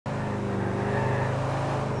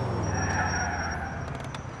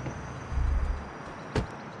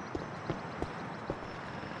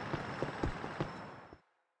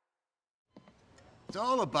It's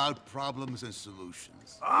all about problems and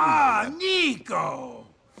solutions. Ah, Nico!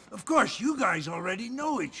 Of course, you guys already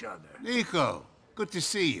know each other. Nico, good to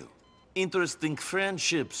see you. Interesting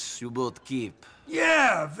friendships you both keep.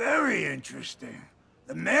 Yeah, very interesting.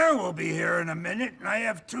 The mayor will be here in a minute, and I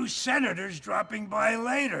have 2 senators dropping by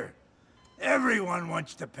later. Everyone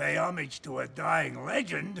wants to pay homage to a dying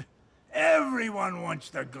legend. Everyone wants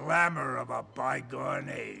the glamour of a bygone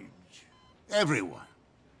age. Everyone.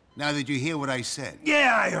 Now that you hear what I said.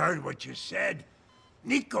 Yeah, I heard what you said.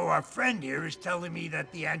 Nico, our friend here, is telling me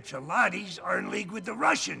that the Ancelottis are in league with the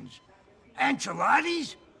Russians.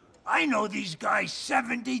 Ancelottis? I know these guys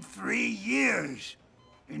 73 years.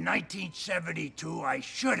 In 1972, I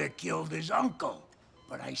should have killed his uncle,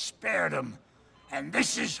 but I spared him. And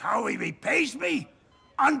this is how he repays me?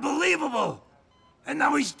 Unbelievable! And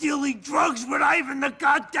now he's dealing drugs with Ivan the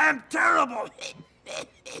goddamn Terrible!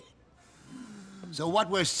 So what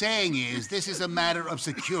we're saying is, this is a matter of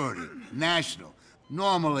security, national.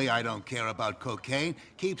 Normally I don't care about cocaine,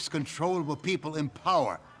 keeps controllable people in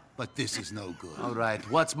power, but this is no good. All right,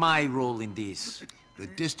 what's my role in this? The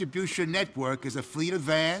distribution network is a fleet of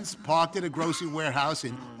vans parked at a grocery warehouse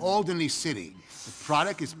in Albany City. The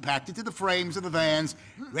product is packed into the frames of the vans,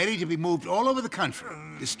 ready to be moved all over the country.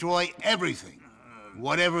 Destroy everything,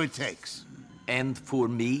 whatever it takes. And for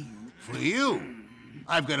me? For you?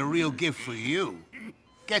 I've got a real gift for you.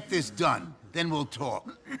 Get this done, then we'll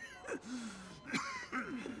talk.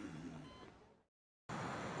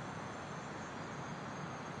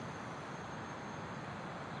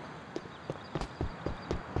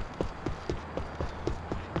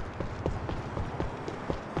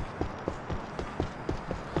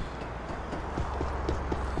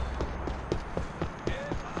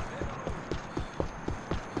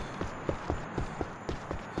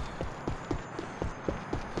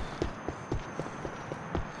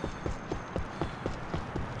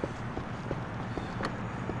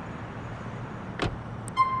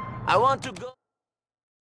 I want to go.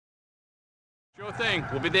 Sure thing.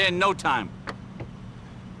 We'll be there in no time.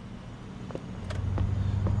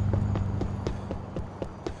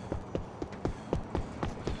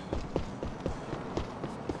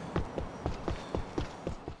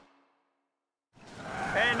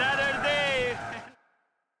 Another day!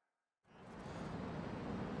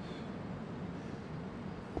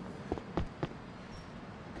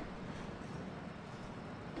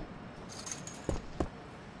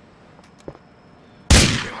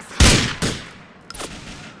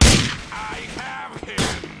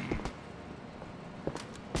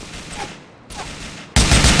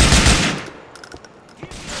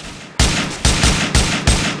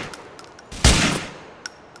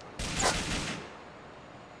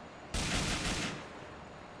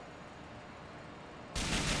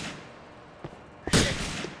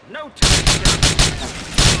 No time.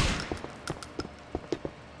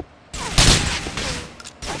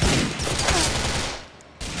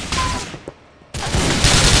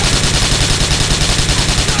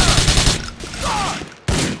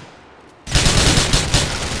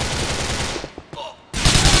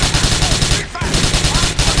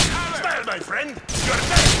 Smile, my friend. You're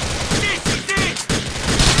dead. This is it.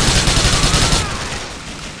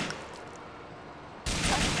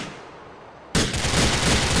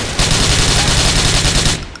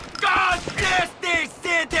 God bless this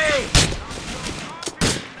city!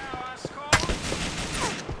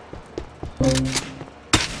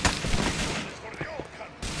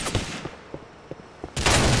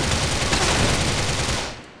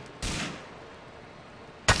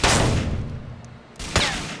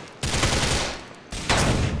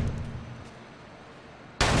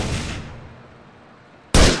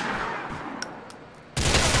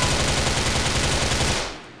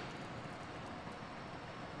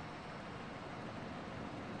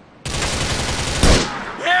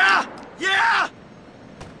 Yeah!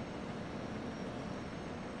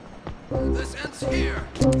 This ends here.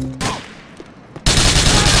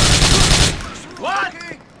 What?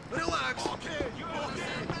 Okay, relax. Okay, you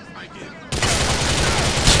okay? I get it.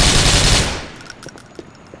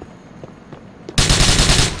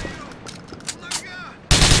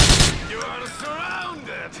 You are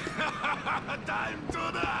surrounded! Time to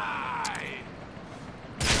die!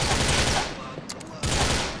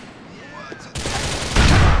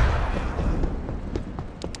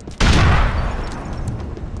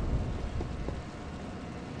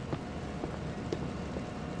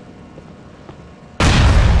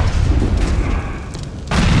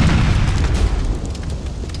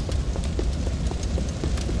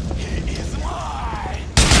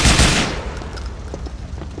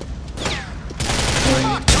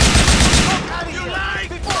 You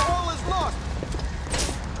like?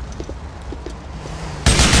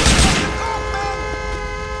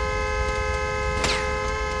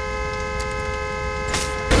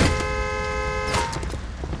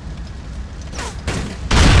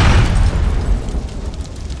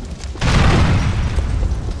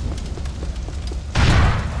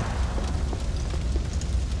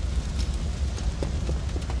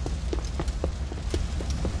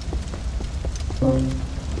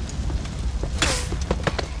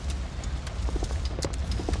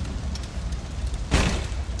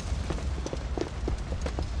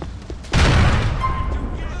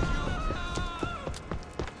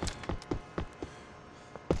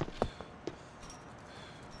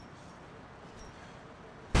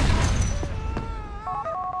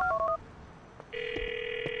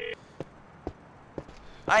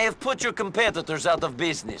 I have put your competitors out of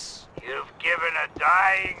business. You've given a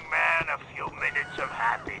dying man a few minutes of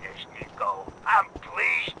happiness, Nico. I'm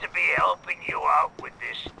pleased to be helping you out with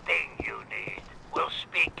this thing you need. We'll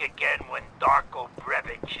speak again when Darko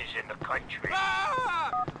Brevich is in the country.